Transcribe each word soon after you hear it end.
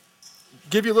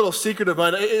give you a little secret of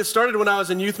mine. It started when I was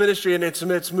in youth ministry, and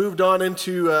it's moved on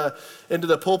into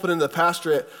the pulpit and the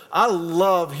pastorate. I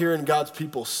love hearing God's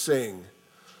people sing.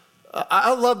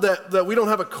 I love that we don't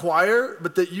have a choir,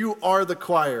 but that you are the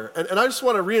choir. And I just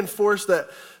want to reinforce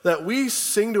that we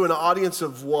sing to an audience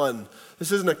of one.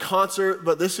 This isn't a concert,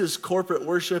 but this is corporate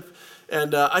worship.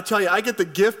 And I tell you, I get the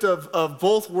gift of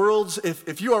both worlds.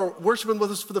 If you are worshiping with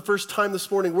us for the first time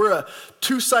this morning, we're a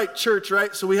two-site church,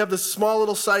 right? So we have this small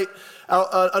little site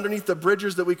out underneath the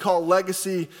bridges that we call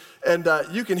Legacy. And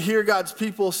you can hear God's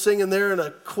people singing there in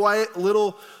a quiet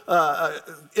little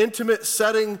intimate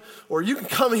setting. Or you can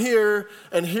come here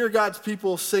and hear God's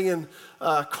people singing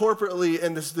corporately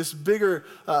in this bigger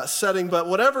setting. But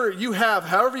whatever you have,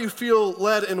 however you feel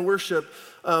led in worship,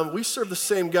 we serve the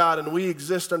same God, and we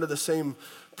exist under the same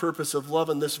purpose of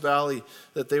loving this valley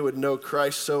that they would know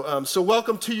Christ. So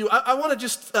welcome to you. I want to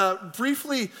just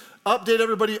briefly update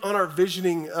everybody on our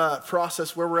visioning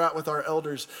process, where we're at with our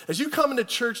elders. As you come into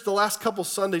church the last couple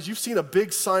Sundays, you've seen a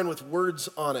big sign with words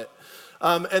on it.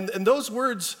 And those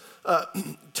words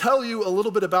tell you a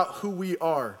little bit about who we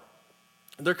are.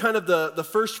 They're kind of the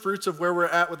first fruits of where we're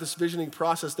at with this visioning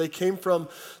process. They came from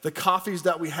the coffees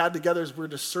that we had together as we're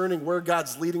discerning where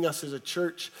God's leading us as a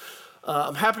church.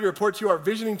 I'm happy to report to you our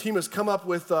visioning team has come up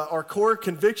with our core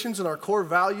convictions and our core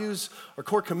values, our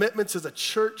core commitments as a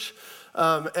church,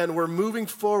 and we're moving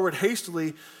forward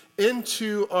hastily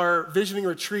into our visioning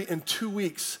retreat in 2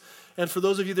 weeks. And for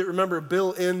those of you that remember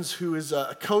Bill Inns, who is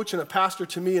a coach and a pastor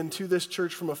to me and to this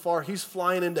church from afar, he's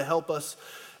flying in to help us.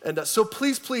 And so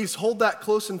please hold that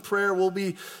close in prayer. We'll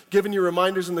be giving you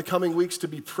reminders in the coming weeks to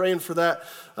be praying for that.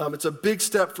 It's a big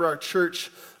step for our church.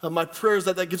 My prayer is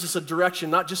that gives us a direction,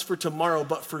 not just for tomorrow,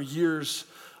 but for years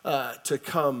to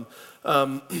come.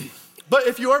 But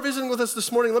if you are visiting with us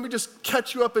this morning, let me just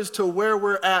catch you up as to where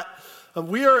we're at.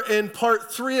 We are in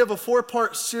part 3 of a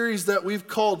 4-part series that we've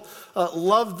called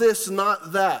Love This,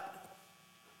 Not That.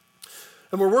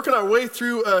 And we're working our way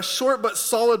through a short but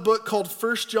solid book called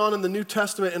 1 John in the New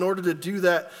Testament in order to do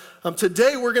that.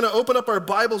 Today we're going to open up our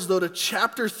Bibles, though, to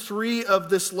chapter 3 of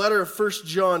this letter of 1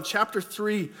 John, chapter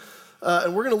 3.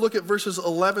 And we're going to look at verses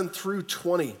 11 through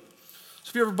 20. So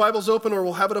if you have your Bibles open, or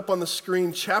we'll have it up on the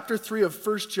screen, chapter 3 of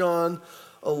 1 John,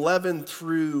 11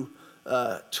 through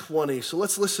 20. So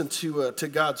let's listen to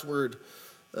God's word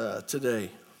today.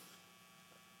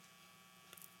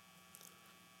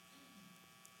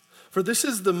 For this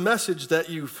is the message that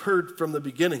you've heard from the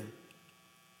beginning,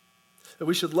 that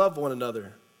we should love one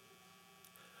another.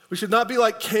 We should not be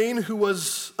like Cain, who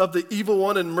was of the evil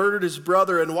one and murdered his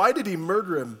brother. And why did he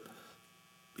murder him?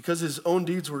 Because his own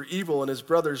deeds were evil and his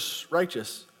brother's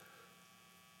righteous.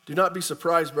 Do not be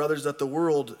surprised, brothers, that the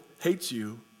world hates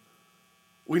you.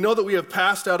 We know that we have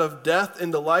passed out of death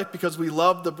into life because we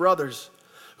love the brothers.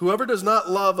 Whoever does not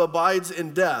love abides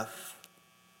in death.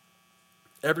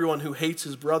 Everyone who hates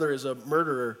his brother is a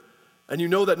murderer, and you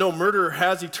know that no murderer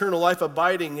has eternal life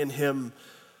abiding in him.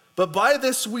 But by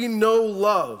this we know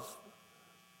love,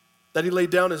 that he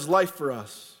laid down his life for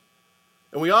us,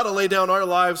 and we ought to lay down our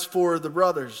lives for the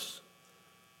brothers.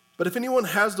 But if anyone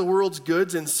has the world's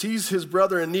goods and sees his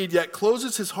brother in need, yet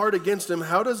closes his heart against him,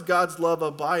 how does God's love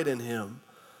abide in him?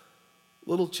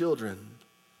 Little children,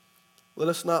 let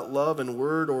us not love in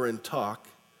word or in talk,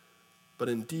 but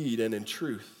in deed and in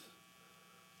truth.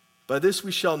 By this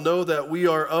we shall know that we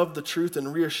are of the truth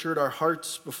and reassured our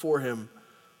hearts before him.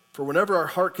 For whenever our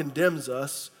heart condemns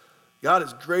us, God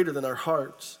is greater than our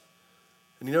hearts,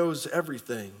 and he knows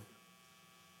everything.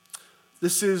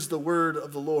 This is the word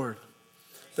of the Lord.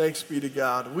 Thanks be to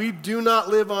God. We do not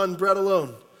live on bread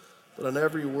alone, but on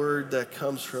every word that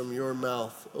comes from your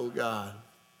mouth, O God.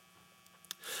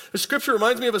 The scripture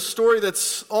reminds me of a story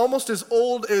that's almost as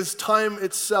old as time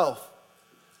itself.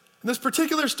 And this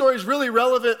particular story is really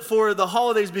relevant for the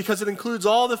holidays because it includes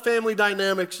all the family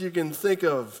dynamics you can think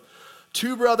of.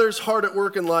 2 brothers hard at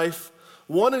work in life.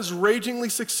 One is ragingly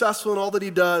successful in all that he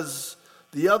does.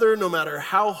 The other, no matter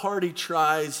how hard he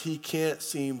tries, he can't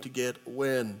seem to get a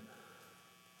win.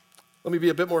 Let me be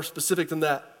a bit more specific than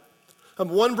that.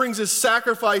 One brings his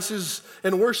sacrifices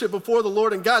and worship before the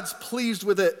Lord, and God's pleased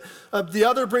with it. The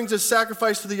other brings his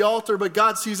sacrifice to the altar, but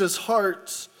God sees his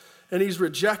heart, and he's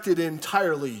rejected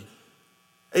entirely.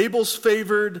 Abel's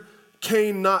favored,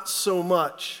 Cain not so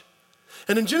much.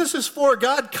 And in Genesis 4,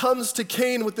 God comes to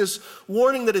Cain with this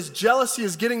warning that his jealousy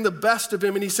is getting the best of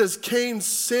him. And he says, Cain,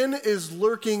 sin is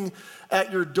lurking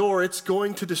at your door. It's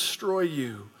going to destroy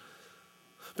you.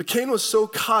 But Cain was so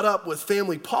caught up with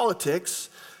family politics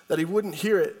that he wouldn't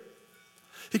hear it.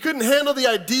 He couldn't handle the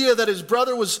idea that his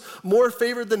brother was more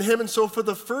favored than him. And so for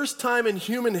the first time in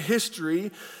human history,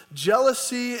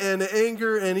 jealousy and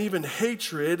anger and even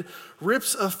hatred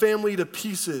rips a family to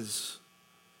pieces.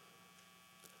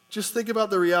 Just think about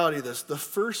the reality of this. The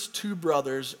first two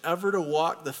brothers ever to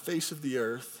walk the face of the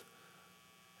earth,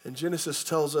 and Genesis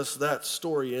tells us that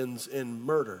story ends in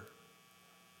murder.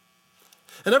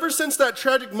 And ever since that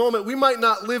tragic moment, we might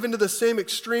not live into the same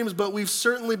extremes, but we've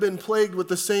certainly been plagued with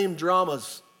the same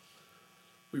dramas.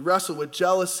 We wrestle with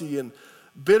jealousy and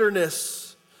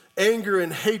bitterness, anger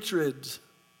and hatred.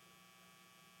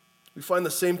 We find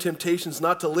the same temptations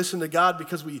not to listen to God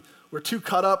because we're too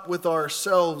caught up with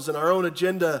ourselves and our own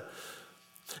agenda.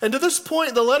 And to this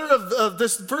point, the letter of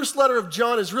this first letter of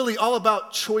John is really all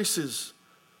about choices.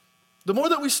 The more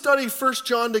that we study 1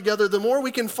 John together, the more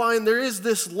we can find there is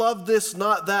this love this,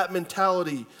 not that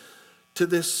mentality to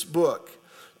this book.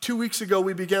 2 weeks ago,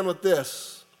 we began with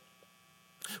this.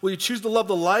 Will you choose to love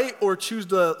the light or choose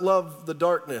to love the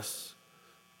darkness?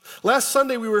 Last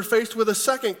Sunday, we were faced with a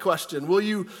second question. Will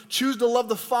you choose to love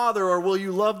the Father or will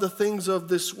you love the things of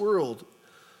this world?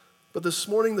 But this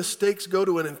morning, the stakes go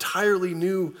to an entirely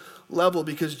new level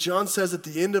because John says at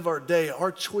the end of our day,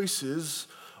 our choices,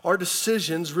 our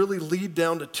decisions really lead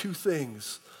down to two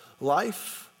things,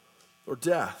 life or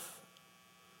death.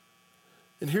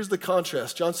 And here's the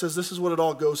contrast. John says this is what it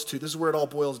all goes to. This is where it all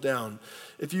boils down.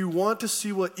 If you want to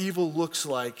see what evil looks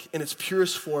like in its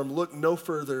purest form, look no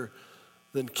further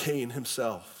than Cain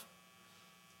himself.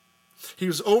 He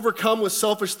was overcome with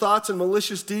selfish thoughts and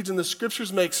malicious deeds, and the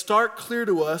scriptures make stark clear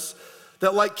to us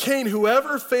that like Cain,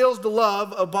 whoever fails to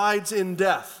love abides in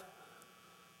death.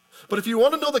 But if you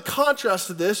want to know the contrast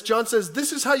to this, John says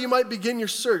this is how you might begin your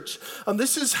search.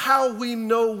 This is how we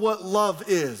know what love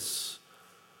is.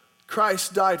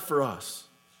 Christ died for us.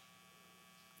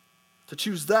 To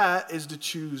choose that is to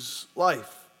choose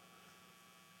life.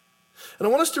 And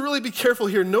I want us to really be careful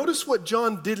here. Notice what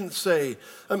John didn't say.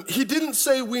 He didn't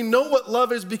say we know what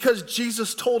love is because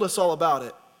Jesus told us all about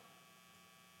it.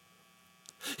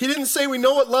 He didn't say we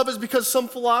know what love is because some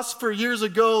philosopher years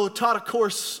ago taught a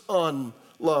course on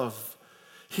love.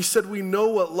 He said we know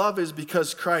what love is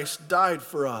because Christ died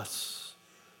for us.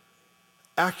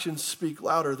 Actions speak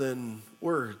louder than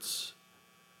words.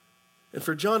 And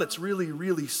for John, it's really,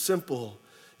 really simple.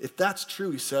 If that's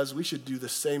true, he says, we should do the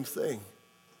same thing.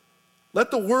 Let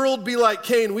the world be like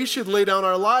Cain. We should lay down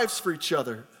our lives for each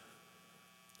other.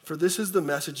 For this is the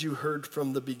message you heard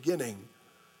from the beginning.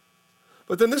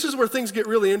 But then this is where things get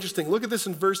really interesting. Look at this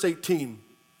in verse 18.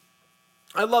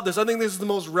 I love this. I think this is the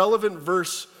most relevant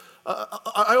verse.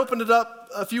 I opened it up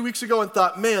a few weeks ago and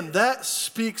thought, man, that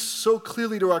speaks so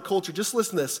clearly to our culture. Just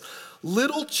listen to this.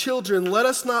 Little children, let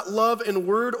us not love in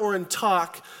word or in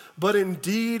talk, but in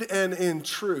deed and in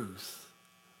truth.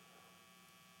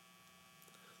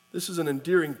 This is an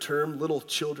endearing term, little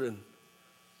children.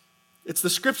 It's the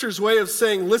scripture's way of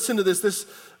saying, listen to this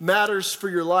matters for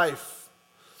your life.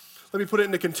 Let me put it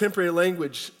into contemporary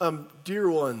language. Dear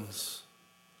ones,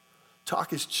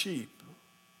 talk is cheap.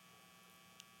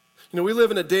 You know, we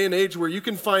live in a day and age where you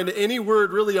can find any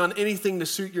word really on anything to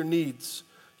suit your needs.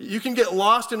 You can get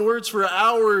lost in words for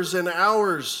hours and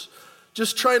hours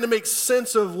just trying to make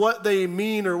sense of what they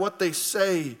mean or what they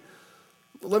say.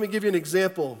 Let me give you an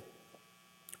example.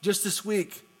 Just this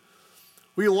week,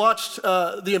 we watched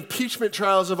the impeachment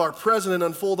trials of our president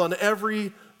unfold on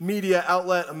every media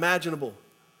outlet imaginable.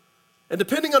 And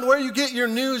depending on where you get your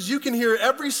news, you can hear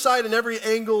every side and every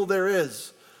angle there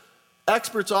is.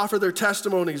 Experts offer their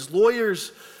testimonies.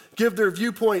 Lawyers give their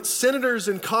viewpoints. Senators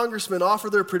and congressmen offer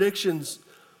their predictions.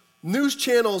 News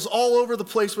channels all over the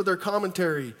place with their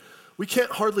commentary. We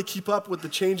can't hardly keep up with the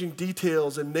changing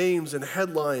details and names and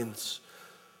headlines.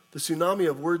 The tsunami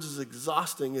of words is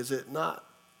exhausting, is it not?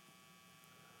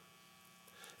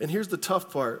 And here's the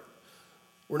tough part.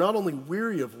 We're not only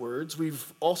weary of words,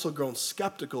 we've also grown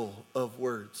skeptical of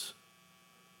words.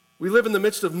 We live in the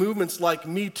midst of movements like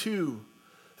Me Too,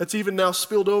 that's even now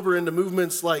spilled over into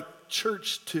movements like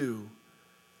Church Too,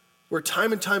 where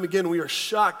time and time again we are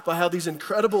shocked by how these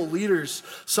incredible leaders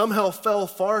somehow fell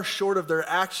far short of their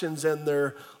actions and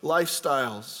their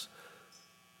lifestyles.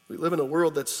 We live in a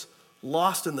world that's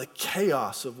lost in the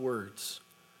chaos of words.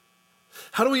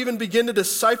 How do we even begin to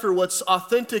decipher what's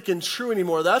authentic and true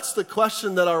anymore? That's the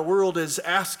question that our world is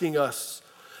asking us.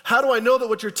 How do I know that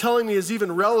what you're telling me is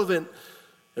even relevant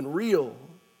and real?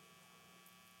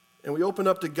 And we open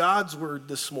up to God's word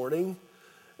this morning,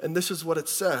 and this is what it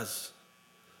says.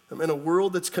 In a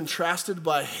world that's contrasted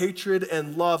by hatred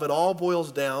and love, it all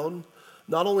boils down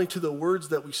not only to the words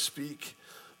that we speak,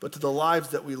 but to the lives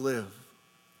that we live.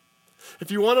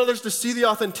 If you want others to see the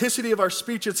authenticity of our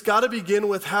speech, it's got to begin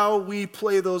with how we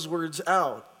play those words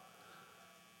out.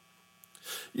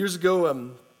 Years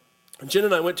ago, Jen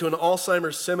and I went to an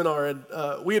Alzheimer's seminar, and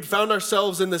we had found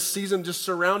ourselves in this season just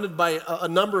surrounded by a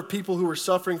number of people who were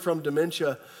suffering from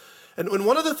dementia. And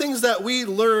one of the things that we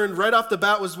learned right off the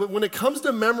bat was when it comes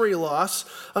to memory loss,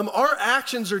 our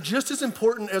actions are just as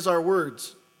important as our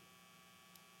words.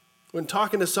 When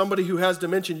talking to somebody who has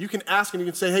dementia, you can ask them, you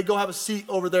can say, hey, go have a seat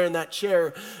over there in that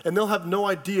chair, and they'll have no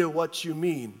idea what you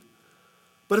mean.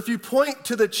 But if you point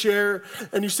to the chair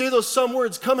and you say those some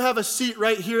words, come have a seat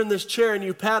right here in this chair, and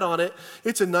you pat on it,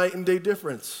 it's a night and day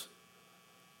difference.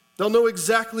 They'll know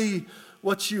exactly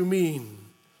what you mean.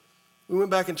 We went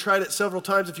back and tried it several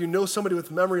times. If you know somebody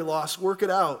with memory loss, work it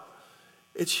out.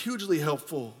 It's hugely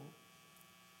helpful.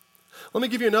 Let me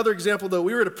give you another example, though.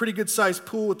 We were at a pretty good-sized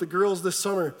pool with the girls this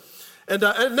summer. And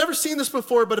I've never seen this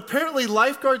before, but apparently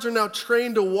lifeguards are now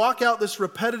trained to walk out this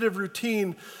repetitive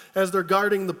routine as they're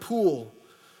guarding the pool.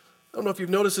 I don't know if you've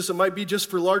noticed this. It might be just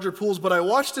for larger pools, but I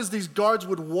watched as these guards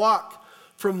would walk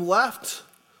from left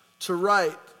to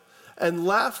right and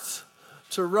left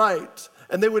to right.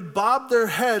 And they would bob their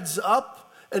heads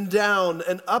up and down,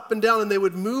 and they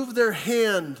would move their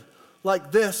hand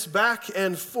like this, back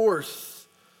and forth,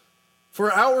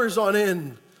 for hours on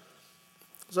end.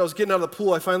 As I was getting out of the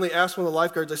pool, I finally asked one of the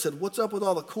lifeguards, I said, what's up with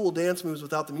all the cool dance moves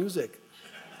without the music?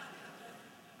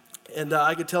 And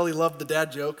I could tell he loved the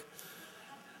dad joke.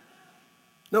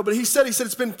 No, but he said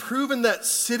it's been proven that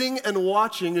sitting and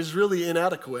watching is really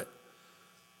inadequate.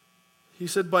 He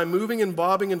said, by moving and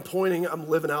bobbing and pointing, I'm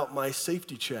living out my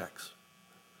safety checks.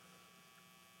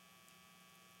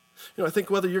 I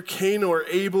think whether you're Cain or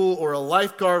Abel or a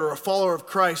lifeguard or a follower of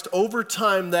Christ, over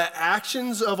time, the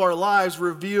actions of our lives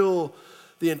reveal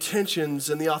the intentions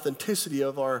and the authenticity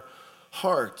of our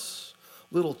hearts.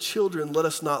 Little children, let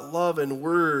us not love in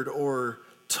word or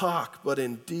talk, but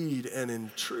in deed and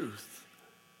in truth.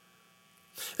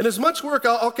 And as much work,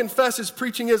 I'll confess, as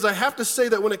preaching is, I have to say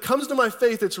that when it comes to my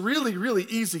faith, it's really, really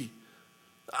easy.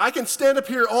 I can stand up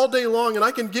here all day long and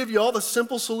I can give you all the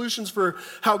simple solutions for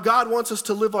how God wants us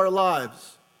to live our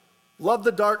lives. Love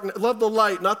the darkness, love the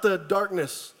light, not the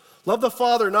darkness. Love the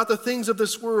Father, not the things of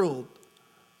this world.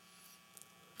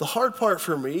 The hard part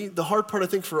for me, the hard part I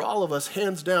think for all of us,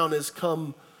 hands down, is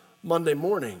come Monday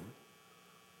morning.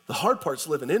 The hard part's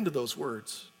living into those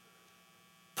words.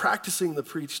 Practicing the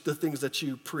things that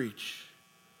you preach.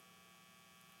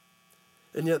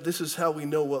 And yet this is how we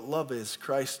know what love is.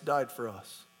 Christ died for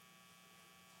us.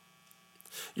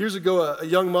 Years ago, a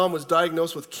young mom was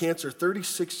diagnosed with cancer,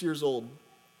 36 years old.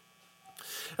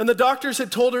 And the doctors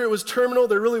had told her it was terminal.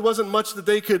 There really wasn't much that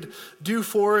they could do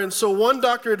for her. And so one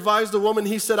doctor advised the woman,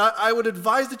 he said, I would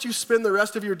advise that you spend the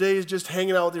rest of your days just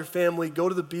hanging out with your family, go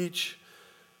to the beach.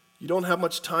 You don't have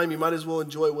much time. You might as well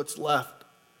enjoy what's left.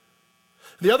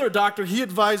 The other doctor, he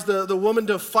advised the woman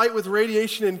to fight with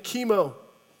radiation and chemo.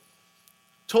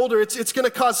 Told her it's going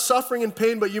to cause suffering and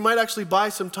pain, but you might actually buy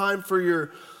some time for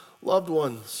your loved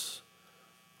ones.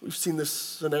 We've seen this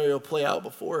scenario play out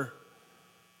before.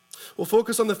 Well,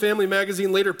 Focus on the Family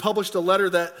magazine later published a letter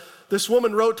that this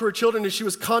woman wrote to her children as she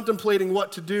was contemplating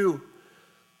what to do.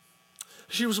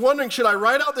 She was wondering, should I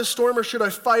ride out this storm or should I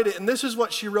fight it? And this is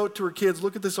what she wrote to her kids.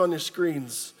 Look at this on your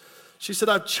screens. She said,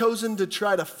 I've chosen to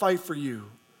try to fight for you.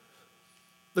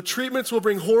 The treatments will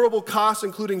bring horrible costs,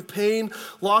 including pain,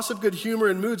 loss of good humor,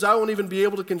 and moods I won't even be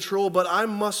able to control, but I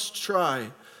must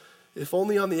try, if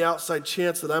only on the outside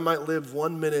chance that I might live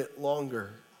 1 minute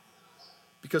longer.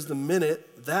 Because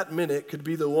that minute could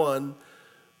be the one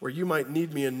where you might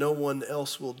need me and no one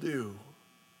else will do.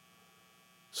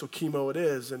 So chemo it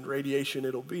is, and radiation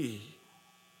it'll be.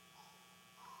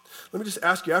 Let me just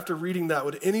ask you, after reading that,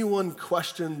 would anyone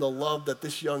question the love that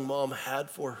this young mom had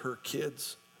for her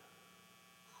kids?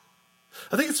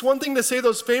 I think it's one thing to say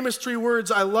those famous 3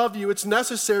 words, I love you. It's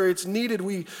necessary, it's needed,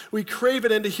 we crave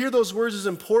it, and to hear those words is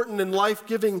important and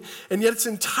life-giving, and yet it's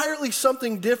entirely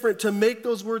something different to make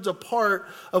those words a part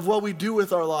of what we do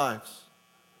with our lives.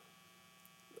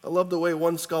 I love the way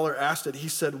one scholar asked it. He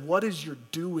said, what is your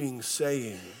doing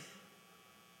saying?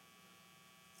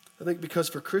 I think because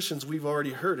for Christians, we've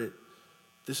already heard it.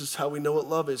 This is how we know what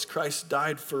love is. Christ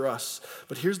died for us.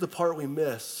 But here's the part we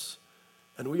miss,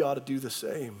 and we ought to do the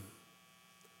same.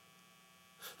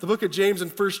 The book of James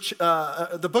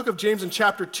in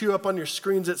chapter 2 up on your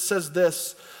screens, it says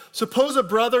this: suppose a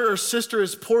brother or sister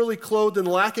is poorly clothed and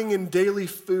lacking in daily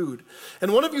food,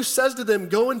 and one of you says to them,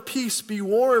 go in peace, be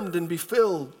warmed and be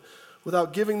filled,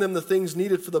 without giving them the things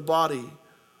needed for the body.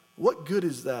 What good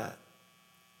is that?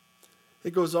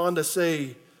 It goes on to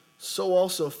say, so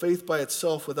also faith by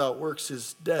itself without works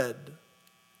is dead.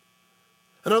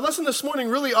 And our lesson this morning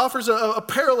really offers a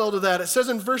parallel to that. It says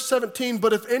in verse 17,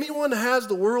 but if anyone has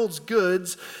the world's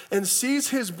goods and sees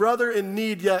his brother in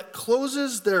need, yet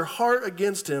closes their heart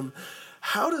against him,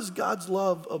 how does God's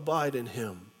love abide in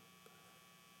him?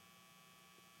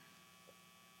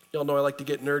 Y'all know I like to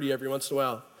get nerdy every once in a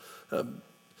while.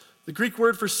 The Greek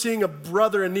word for seeing a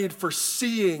brother in need,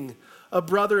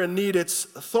 it's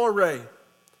thore.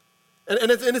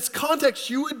 And in its context,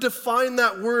 you would define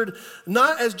that word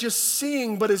not as just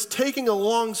seeing, but as taking a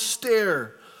long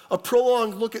stare, a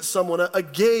prolonged look at someone, a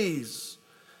gaze.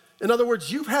 In other words,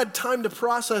 you've had time to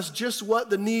process just what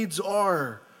the needs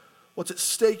are, what's at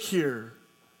stake here.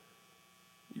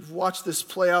 You've watched this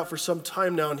play out for some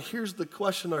time now, and here's the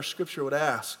question our scripture would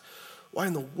ask. Why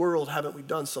in the world haven't we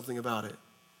done something about it?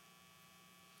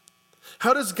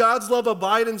 How does God's love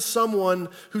abide in someone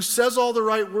who says all the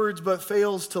right words but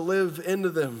fails to live into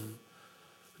them?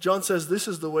 John says this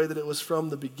is the way that it was from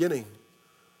the beginning.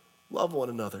 Love one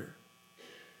another.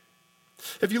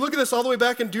 If you look at this all the way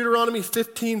back in Deuteronomy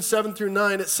 15, 7 through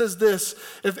 9, it says this,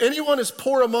 if anyone is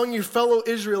poor among you fellow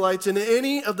Israelites in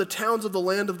any of the towns of the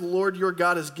land of the Lord your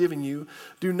God has given you,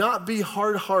 do not be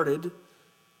hard-hearted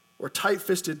or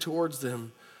tight-fisted towards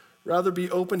them. Rather be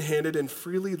open-handed and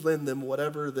freely lend them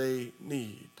whatever they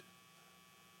need.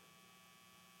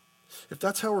 If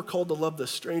that's how we're called to love the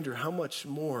stranger, how much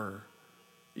more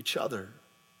each other?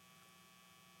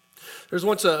 There's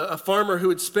once a farmer who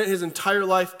had spent his entire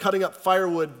life cutting up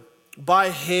firewood by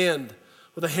hand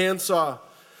with a handsaw.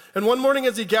 And one morning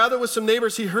as he gathered with some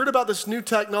neighbors, he heard about this new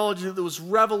technology that was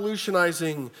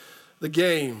revolutionizing the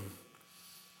game.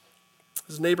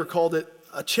 His neighbor called it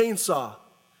a chainsaw.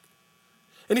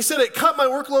 And he said, it cut my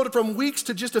workload from weeks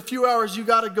to just a few hours. You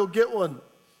got to go get one.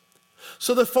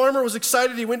 So the farmer was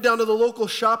excited. He went down to the local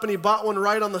shop and he bought one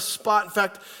right on the spot. In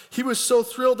fact, he was so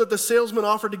thrilled that the salesman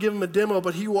offered to give him a demo,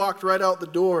 but he walked right out the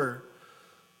door.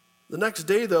 The next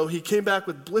day, though, he came back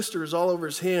with blisters all over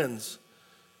his hands.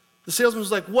 The salesman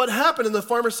was like, what happened? And the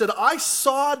farmer said, I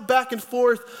sawed back and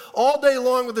forth all day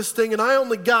long with this thing, and I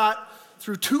only got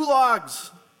through 2 logs.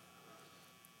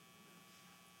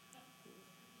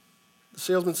 The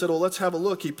salesman said, well, let's have a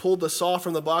look. He pulled the saw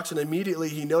from the box, and immediately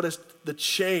he noticed the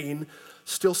chain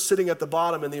still sitting at the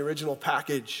bottom in the original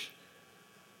package.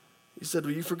 He said,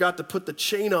 well, you forgot to put the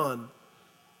chain on.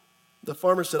 The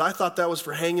farmer said, I thought that was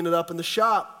for hanging it up in the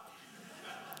shop.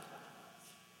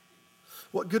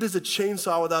 What good is a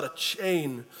chainsaw without a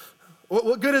chain?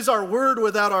 What good is our word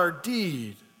without our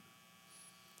deed?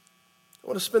 I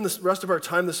want to spend the rest of our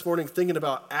time this morning thinking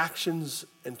about actions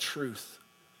and truth.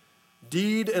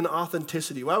 Deed and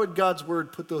authenticity. Why would God's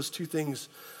word put those two things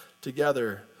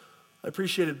together? I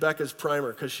appreciated Becca's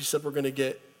primer because she said we're going to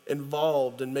get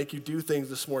involved and make you do things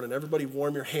this morning. Everybody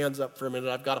warm your hands up for a minute.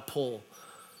 I've got to pull.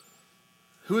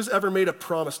 Who has ever made a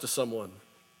promise to someone?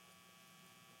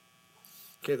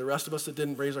 Okay, the rest of us that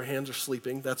didn't raise our hands are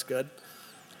sleeping. That's good.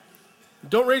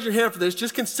 Don't raise your hand for this.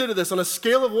 Just consider this. On a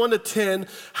scale of 1 to 10,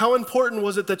 how important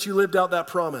was it that you lived out that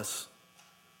promise?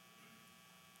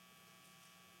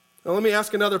 Now let me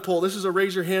ask another poll. This is a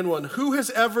raise your hand one. Who has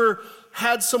ever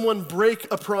had someone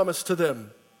break a promise to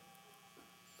them?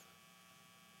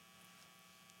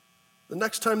 The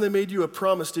next time they made you a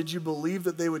promise, did you believe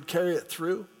that they would carry it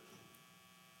through?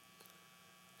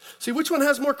 See, which one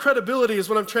has more credibility is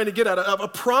what I'm trying to get at. A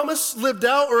promise lived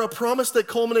out or a promise that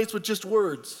culminates with just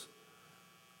words?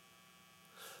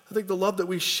 I think the love that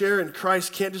we share in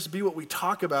Christ can't just be what we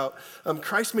talk about.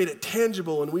 Christ made it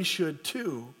tangible, and we should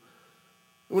too.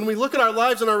 When we look at our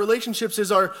lives and our relationships, is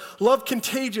our love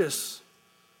contagious?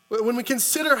 When we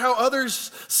consider how others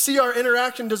see our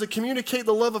interaction, does it communicate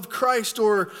the love of Christ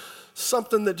or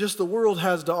something that just the world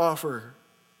has to offer?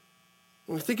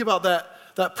 When we think about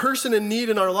that person in need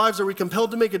in our lives, are we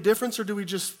compelled to make a difference, or do we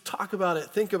just talk about it,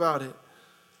 think about it?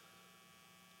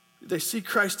 Do they see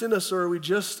Christ in us, or are we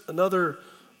just another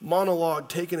monologue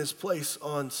taking his place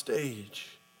on stage?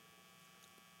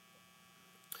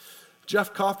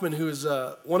 Jeff Kaufman, who is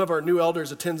one of our new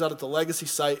elders, attends out at the Legacy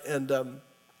site, and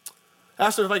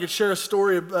asked him if I could share a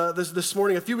story this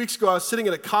morning. A few weeks ago, I was sitting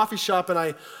at a coffee shop, and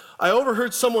I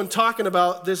overheard someone talking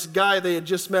about this guy they had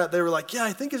just met. They were like, yeah,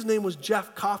 I think his name was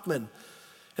Jeff Kaufman.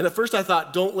 And at first I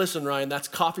thought, don't listen, Ryan, that's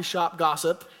coffee shop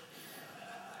gossip.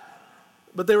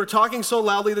 But they were talking so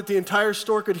loudly that the entire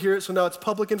store could hear it, so now it's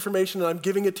public information, and I'm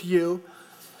giving it to you.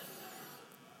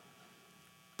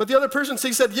 But the other person,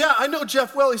 he said, yeah, I know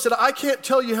Jeff well. He said, I can't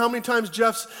tell you how many times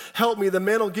Jeff's helped me. The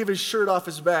man will give his shirt off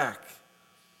his back.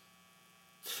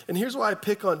 And here's why I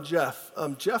pick on Jeff.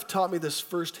 Jeff taught me this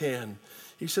firsthand.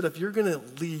 He said, if you're going to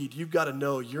lead, you've got to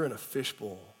know you're in a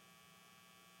fishbowl.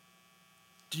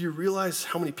 Do you realize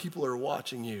how many people are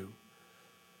watching you?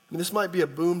 I mean, this might be a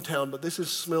boom town, but this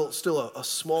is still a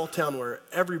small town where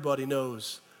everybody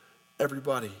knows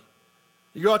everybody.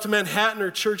 You go out to Manhattan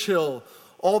or Churchill,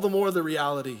 all the more the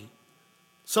reality.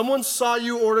 Someone saw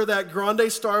you order that grande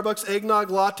Starbucks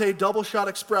eggnog latte double shot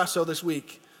espresso this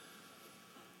week.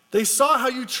 They saw how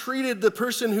you treated the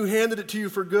person who handed it to you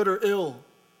for good or ill.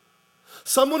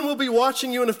 Someone will be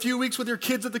watching you in a few weeks with your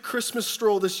kids at the Christmas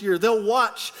stroll this year. They'll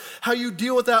watch how you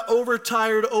deal with that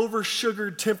overtired,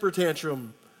 oversugared temper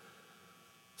tantrum.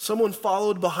 Someone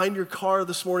followed behind your car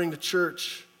this morning to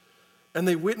church, and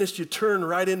they witnessed you turn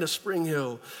right into Spring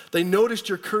Hill. They noticed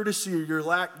your courtesy or your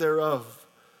lack thereof.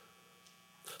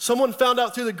 Someone found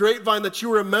out through the grapevine that you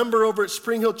were a member over at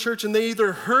Spring Hill Church, and they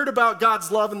either heard about God's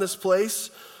love in this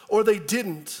place or they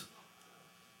didn't.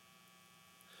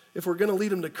 If we're going to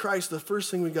lead them to Christ, the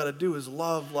first thing we got to do is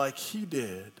love like he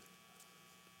did.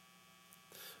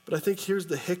 But I think here's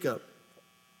the hiccup.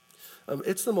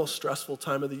 It's the most stressful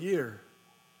time of the year.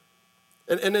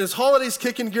 And as holidays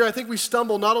kick in gear, I think we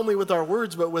stumble not only with our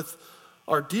words, but with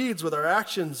our deeds, with our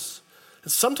actions.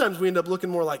 And sometimes we end up looking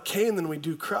more like Cain than we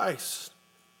do Christ.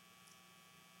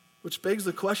 Which begs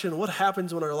the question, what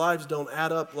happens when our lives don't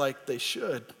add up like they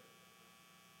should?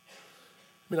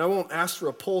 I mean, I won't ask for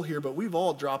a poll here, but we've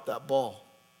all dropped that ball.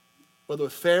 Whether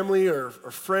with family or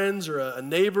friends or a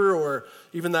neighbor or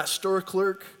even that store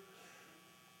clerk.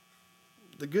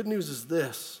 The good news is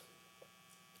this.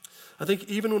 I think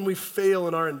even when we fail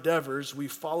in our endeavors, we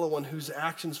follow one whose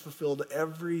actions fulfilled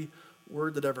every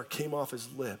word that ever came off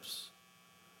his lips.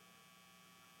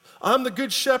 I'm the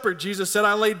good shepherd, Jesus said.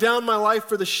 I lay down my life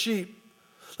for the sheep.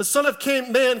 The Son of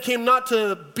Man came not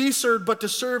to be served, but to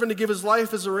serve and to give his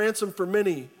life as a ransom for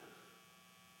many.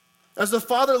 As the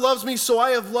Father loves me, so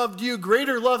I have loved you.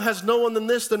 Greater love has no one than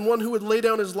this, than one who would lay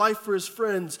down his life for his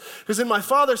friends. Because in my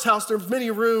Father's house there are many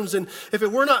rooms, and if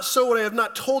it were not so, would I have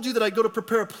not told you that I go to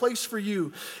prepare a place for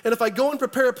you? And if I go and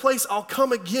prepare a place, I'll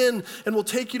come again and will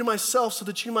take you to myself so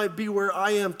that you might be where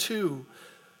I am too.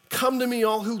 Come to me,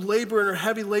 all who labor and are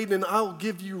heavy laden, and I'll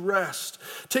give you rest.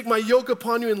 Take my yoke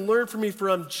upon you and learn from me, for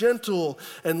I'm gentle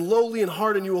and lowly in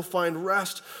heart, and you will find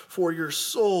rest for your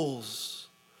souls.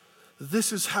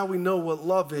 This is how we know what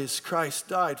love is. Christ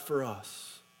died for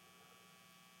us.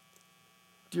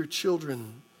 Dear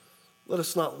children, let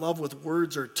us not love with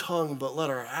words or tongue, but let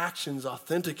our actions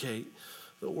authenticate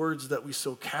the words that we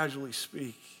so casually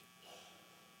speak.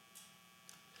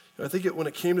 And I think when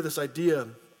it came to this idea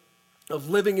of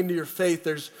living into your faith,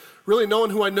 there's really no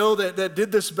one who I know that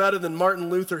did this better than Martin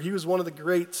Luther. He was one of the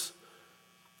greats.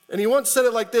 And he once said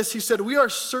it like this. He said, we are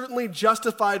certainly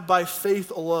justified by faith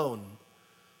alone,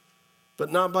 but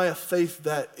not by a faith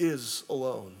that is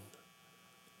alone.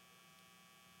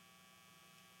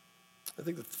 I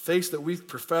think the faith that we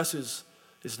profess is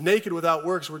naked without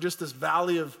works. We're just this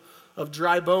valley of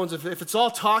dry bones. If it's all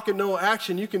talk and no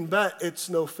action, you can bet it's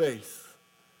no faith.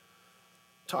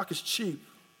 Talk is cheap.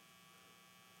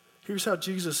 Here's how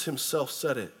Jesus himself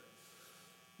said it.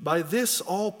 By this,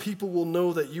 all people will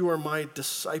know that you are my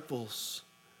disciples,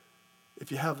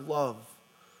 if you have love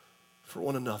for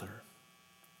one another.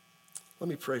 Let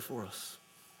me pray for us.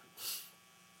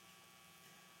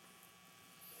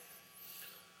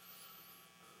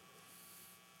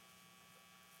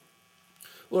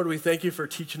 Lord, we thank you for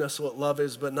teaching us what love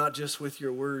is, but not just with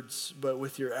your words, but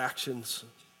with your actions.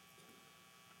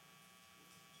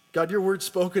 God, your word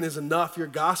spoken is enough. Your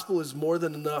gospel is more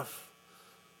than enough.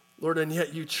 Lord, and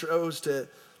yet you chose to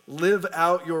live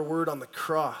out your word on the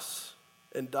cross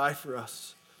and die for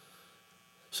us.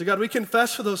 So God, we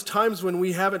confess for those times when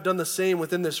we haven't done the same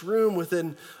within this room,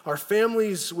 within our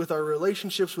families, with our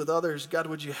relationships with others. God,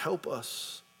 would you help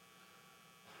us?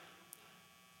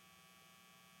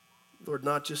 Lord,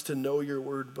 not just to know your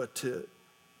word, but to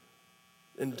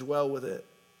indwell with it.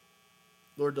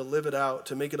 Lord, to live it out,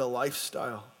 to make it a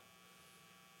lifestyle.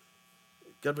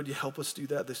 God, would you help us do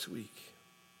that this week?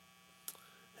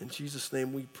 In Jesus'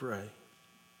 name we pray.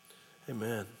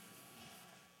 Amen.